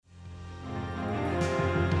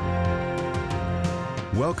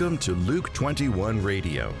Welcome to Luke 21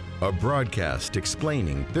 Radio, a broadcast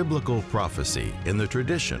explaining biblical prophecy in the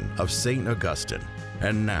tradition of St. Augustine.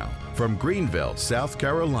 And now, from Greenville, South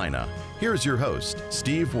Carolina, here's your host,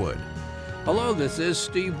 Steve Wood. Hello, this is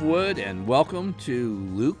Steve Wood, and welcome to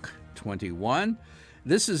Luke 21.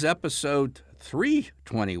 This is episode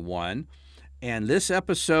 321, and this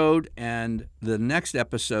episode and the next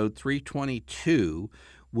episode, 322,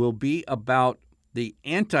 will be about the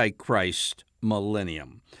Antichrist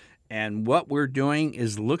Millennium. And what we're doing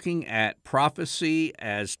is looking at prophecy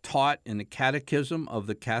as taught in the Catechism of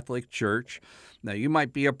the Catholic Church. Now, you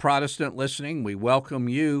might be a Protestant listening. We welcome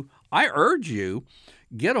you. I urge you,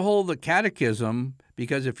 get a hold of the Catechism,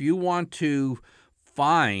 because if you want to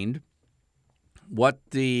find what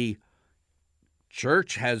the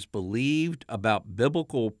Church has believed about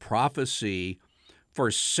biblical prophecy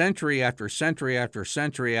for century after century after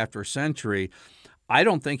century after century, I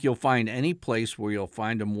don't think you'll find any place where you'll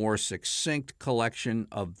find a more succinct collection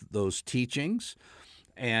of those teachings.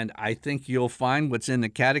 And I think you'll find what's in the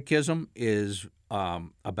Catechism is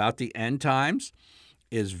about the end times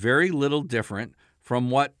is very little different from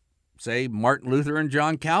what, say, Martin Luther and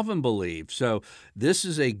John Calvin believed. So this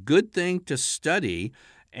is a good thing to study.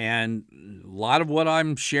 And a lot of what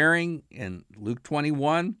I'm sharing in Luke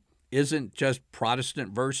 21 isn't just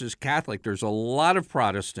Protestant versus Catholic. There's a lot of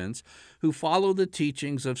Protestants who follow the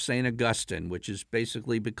teachings of St. Augustine, which has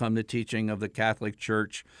basically become the teaching of the Catholic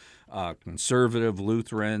Church, conservative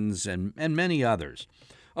Lutherans, and many others.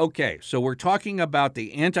 Okay, so we're talking about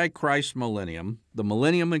the Antichrist millennium. The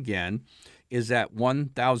millennium, again, is that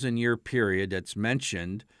 1,000-year period that's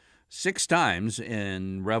mentioned 6 times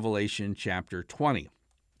in Revelation chapter 20.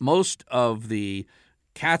 Most of the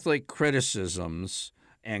Catholic criticisms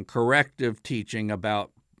and corrective teaching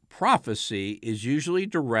about prophecy is usually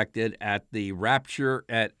directed at the rapture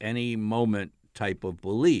at any moment type of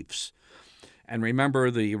beliefs. And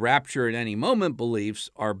remember, the rapture at any moment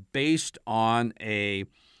beliefs are based on a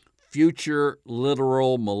future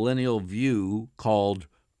literal millennial view called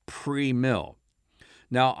pre-mill.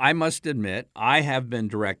 Now, I must admit, I have been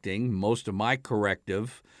directing most of my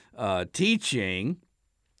corrective teaching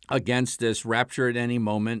against this rapture at any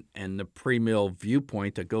moment and the pre-mill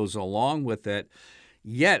viewpoint that goes along with it.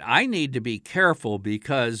 Yet I need to be careful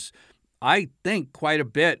because I think quite a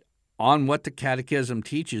bit on what the Catechism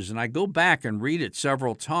teaches, and I go back and read it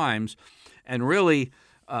several times, and really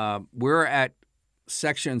we're at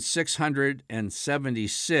section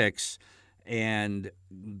 676, and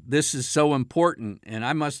this is so important, and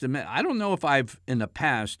I must admit, I don't know if I've in the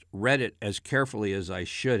past read it as carefully as I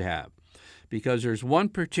should have, because there's one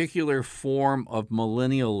particular form of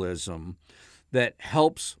millennialism that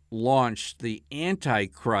helps launch the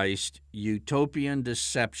Antichrist utopian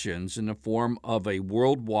deceptions in the form of a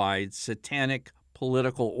worldwide satanic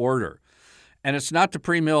political order. And it's not the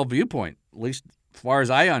pre-mill viewpoint, at least as far as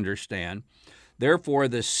I understand. Therefore,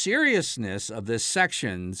 the seriousness of this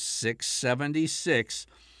section 676,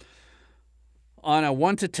 on a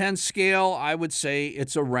 1 to 10 scale, I would say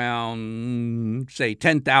it's around, say,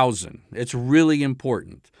 10,000. It's really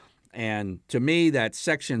important. And to me, that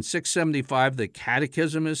section 675, the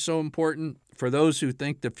Catechism, is so important. For those who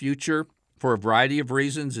think the future, for a variety of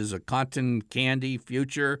reasons, is a cotton candy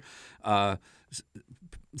future,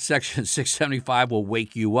 section 675 will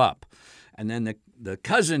wake you up. And then the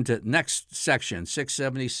cousin to next section,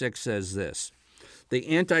 676, says this: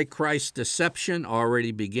 the Antichrist deception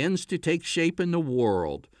already begins to take shape in the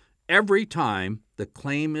world every time the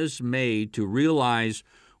claim is made to realize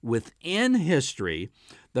within history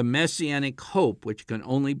the messianic hope which can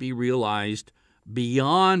only be realized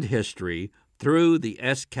beyond history through the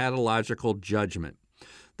eschatological judgment.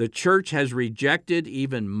 The Church has rejected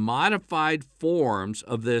even modified forms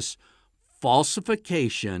of this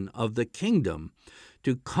falsification of the kingdom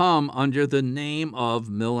to come under the name of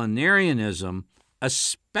millenarianism,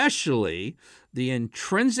 especially the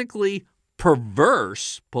intrinsically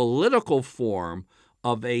perverse political form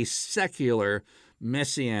of a secular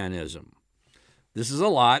messianism. This is a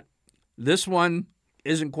lot. This one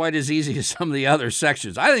isn't quite as easy as some of the other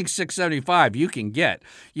sections. I think 675 you can get.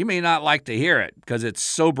 You may not like to hear it because it's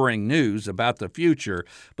sobering news about the future,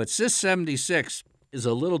 but 676 is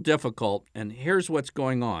a little difficult, and here's what's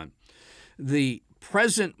going on. The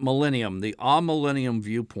present millennium, the amillennium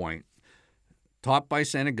viewpoint, taught by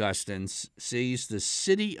St. Augustine, sees the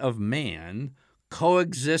city of man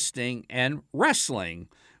coexisting and wrestling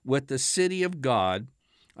with the city of God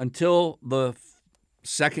until the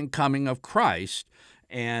second coming of Christ.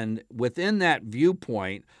 And within that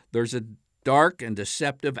viewpoint, there's a dark and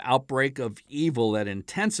deceptive outbreak of evil that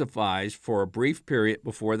intensifies for a brief period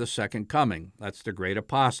before the second coming. That's the great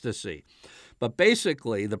apostasy. But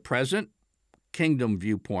basically, the present kingdom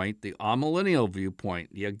viewpoint, the amillennial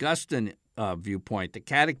viewpoint, the Augustine viewpoint, the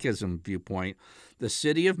Catechism viewpoint, the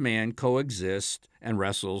city of man coexists and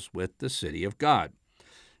wrestles with the city of God.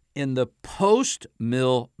 In the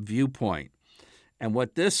post-mill viewpoint, and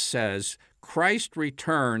what this says, Christ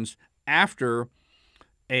returns after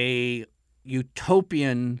a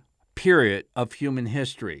utopian period of human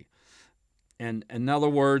history. And in other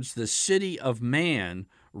words, the city of man,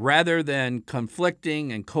 rather than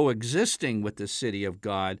conflicting and coexisting with the city of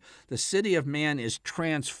God, the city of man is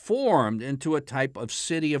transformed into a type of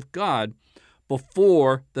city of God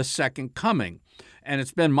before the second coming. And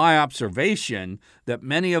it's been my observation that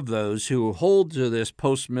many of those who hold to this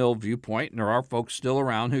post-mill viewpoint, and there are folks still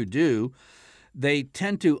around who do, they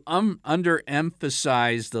tend to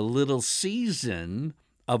underemphasize the little season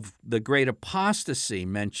of the great apostasy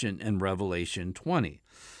mentioned in Revelation 20.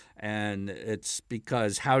 And it's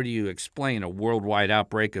because how do you explain a worldwide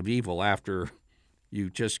outbreak of evil after you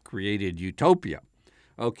just created utopia?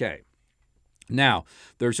 Okay. Now,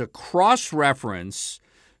 there's a cross-reference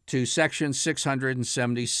to section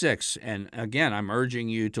 676. And again, I'm urging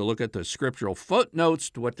you to look at the scriptural footnotes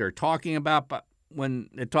to what they're talking about. But when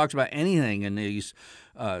it talks about anything in these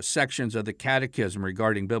sections of the Catechism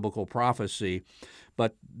regarding biblical prophecy,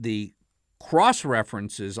 but the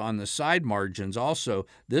cross-references on the side margins also,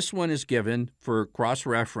 this one is given for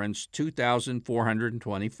cross-reference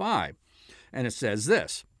 2425. And it says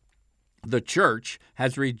this: the church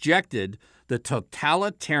has rejected the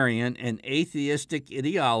totalitarian and atheistic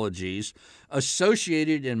ideologies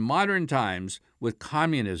associated in modern times with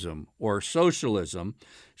communism or socialism.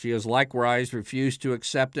 She has likewise refused to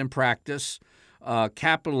accept and practice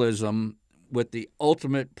capitalism with the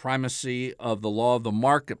ultimate primacy of the law of the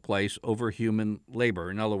marketplace over human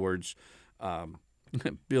labor. In other words,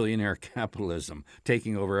 billionaire capitalism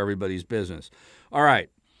taking over everybody's business. All right.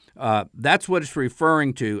 That's what it's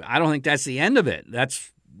referring to. I don't think that's the end of it.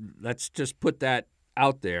 Let's just put that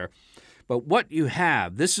out there. But what you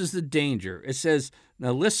have, this is the danger. It says,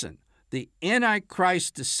 now listen, the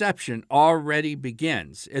Antichrist deception already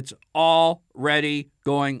begins. It's already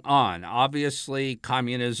going on. Obviously,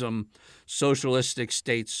 communism, socialistic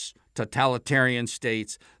states, totalitarian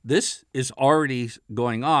states, this is already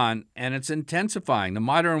going on, and it's intensifying. The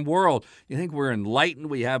modern world, you think we're enlightened,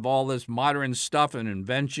 we have all this modern stuff and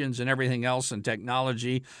inventions and everything else and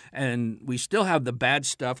technology, and we still have the bad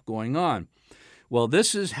stuff going on. Well,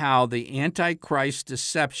 this is how the Antichrist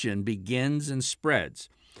deception begins and spreads.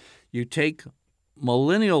 You take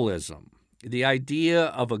millennialism, the idea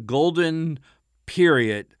of a golden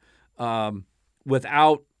period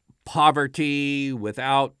without poverty,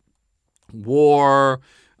 without war,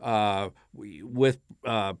 with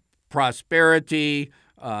prosperity,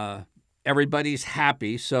 everybody's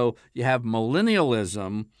happy. So you have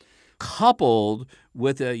millennialism coupled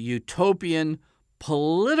with a utopian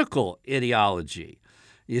political ideology.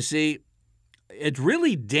 You see, it's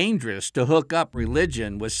really dangerous to hook up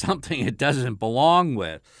religion with something it doesn't belong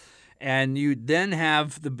with. And you then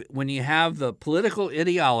have when you have the political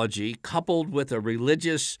ideology coupled with a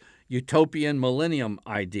religious utopian millennium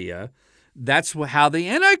idea, that's how the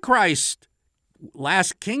Antichrist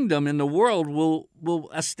last kingdom in the world will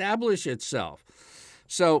establish itself.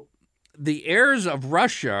 So the heirs of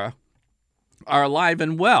Russia are alive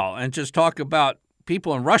and well, and just talk about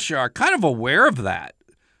people in Russia are kind of aware of that.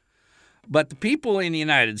 But the people in the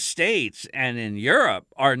United States and in Europe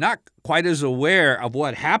are not quite as aware of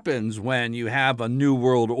what happens when you have a new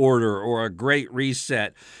world order or a great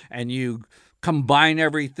reset and you combine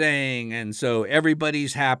everything, and so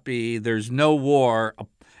everybody's happy, there's no war.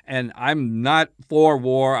 And I'm not for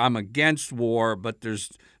war, I'm against war, but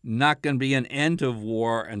there's not going to be an end of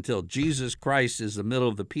war until Jesus Christ is the middle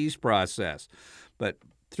of the peace process. But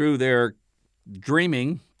through their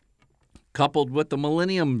dreaming, coupled with the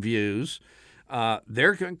millennium views,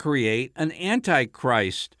 they're going to create an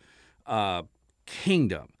Antichrist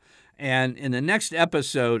kingdom. And in the next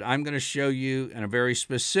episode, I'm going to show you in a very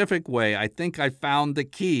specific way, I think I found the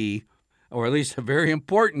key, or at least a very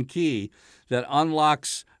important key, that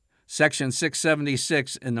unlocks Section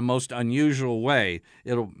 676 in the most unusual way.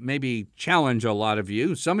 It'll maybe challenge a lot of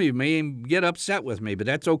you. Some of you may get upset with me, but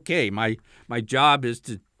that's okay. My job is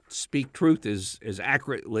to speak truth as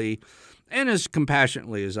accurately and as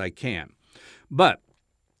compassionately as I can. But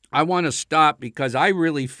I want to stop because I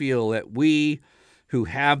really feel that we who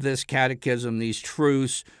have this catechism, these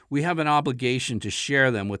truths, we have an obligation to share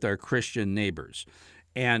them with our Christian neighbors.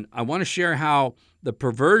 And I want to share how the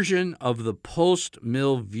perversion of the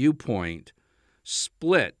post-mill viewpoint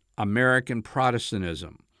split American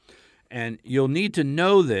Protestantism. And you'll need to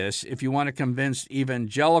know this if you want to convince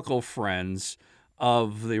evangelical friends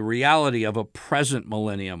of the reality of a present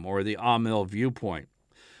millennium or the amill viewpoint.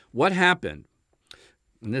 What happened?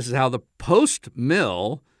 And this is how the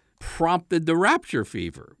post-mill prompted the rapture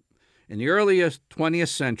fever. In the earliest 20th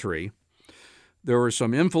century, there were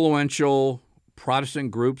some influential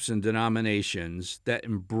Protestant groups and denominations that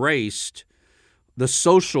embraced the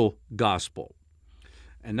social gospel.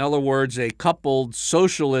 In other words, they coupled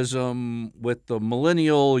socialism with the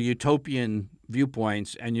millennial utopian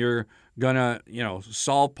viewpoints, and you're going to,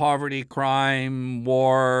 solve poverty, crime,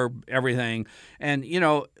 war, everything. And,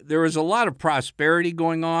 there was a lot of prosperity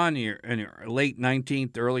going on in the late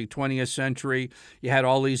 19th, early 20th century. You had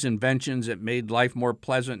all these inventions that made life more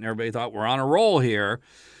pleasant, and everybody thought, we're on a roll here.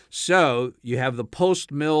 So you have the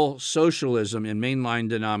post-mill socialism in mainline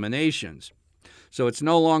denominations. So it's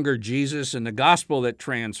no longer Jesus and the gospel that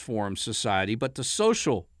transforms society, but the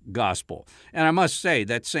social gospel. And I must say,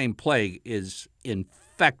 that same plague is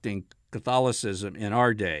infecting Catholicism in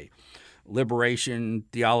our day. Liberation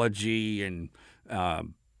theology and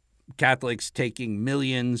Catholics taking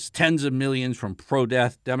millions, tens of millions from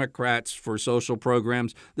pro-death Democrats for social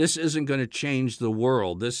programs. This isn't going to change the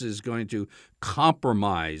world. This is going to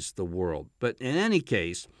compromise the world. But in any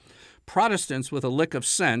case, Protestants with a lick of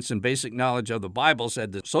sense and basic knowledge of the Bible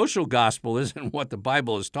said the social gospel isn't what the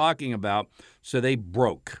Bible is talking about, so they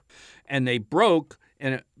broke. And they broke,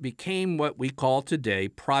 and it became what we call today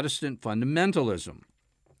Protestant fundamentalism.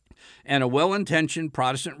 And a well-intentioned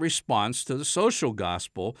Protestant response to the social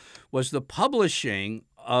gospel was the publishing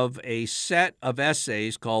of a set of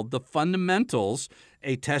essays called The Fundamentals,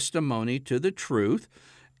 a Testimony to the Truth,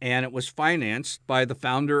 and it was financed by the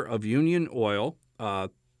founder of Union Oil.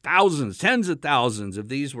 Thousands, tens of thousands of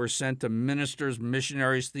these were sent to ministers,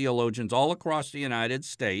 missionaries, theologians all across the United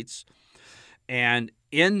States. And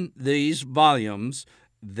in these volumes,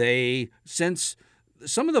 since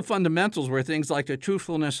some of the fundamentals were things like the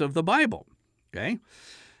truthfulness of the Bible, okay?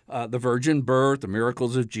 The virgin birth, the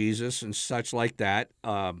miracles of Jesus, and such like that.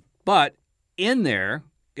 But in there,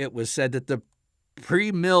 it was said that the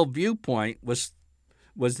pre-mill viewpoint was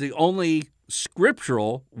the only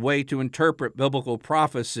scriptural way to interpret biblical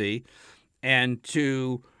prophecy, and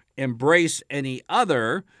to embrace any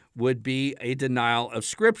other would be a denial of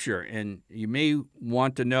Scripture. And you may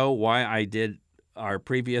want to know why I did our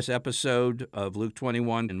previous episode of Luke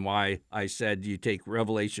 21 and why I said you take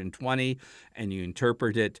Revelation 20 and you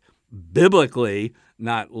interpret it biblically,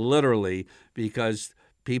 not literally, because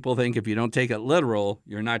people think if you don't take it literal,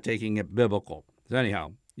 you're not taking it biblical. So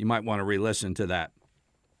anyhow, you might want to re-listen to that.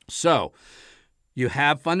 So you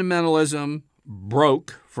have fundamentalism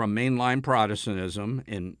broke from mainline Protestantism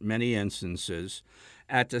in many instances.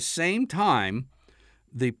 At the same time,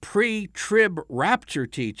 the pre-trib rapture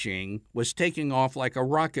teaching was taking off like a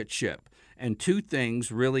rocket ship, and two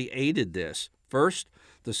things really aided this. First,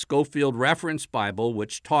 the Scofield Reference Bible,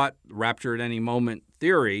 which taught rapture at any moment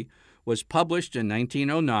theory, was published in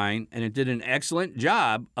 1909, and it did an excellent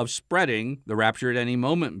job of spreading the rapture at any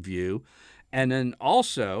moment view. And then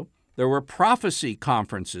also, there were prophecy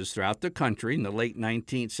conferences throughout the country in the late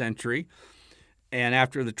 19th century. And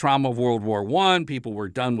after the trauma of World War I, people were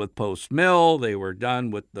done with post-mill. They were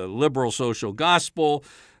done with the liberal social gospel.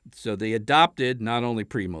 So they adopted not only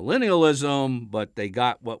premillennialism, but they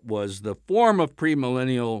got what was the form of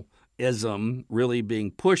premillennialism really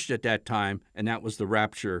being pushed at that time, and that was the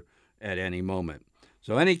rapture at any moment.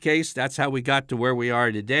 So in any case, that's how we got to where we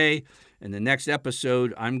are today. In the next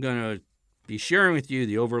episode, I'm going to be sharing with you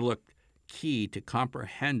the overlooked key to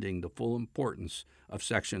comprehending the full importance of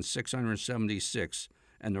Section 676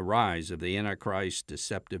 and the rise of the Antichrist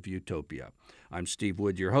deceptive utopia. I'm Steve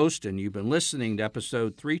Wood, your host, and you've been listening to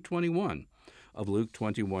episode 321 of Luke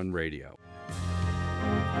 21 Radio.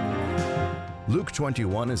 Luke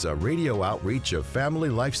 21 is a radio outreach of Family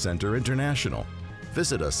Life Center International.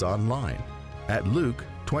 Visit us online at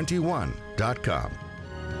luke21.com.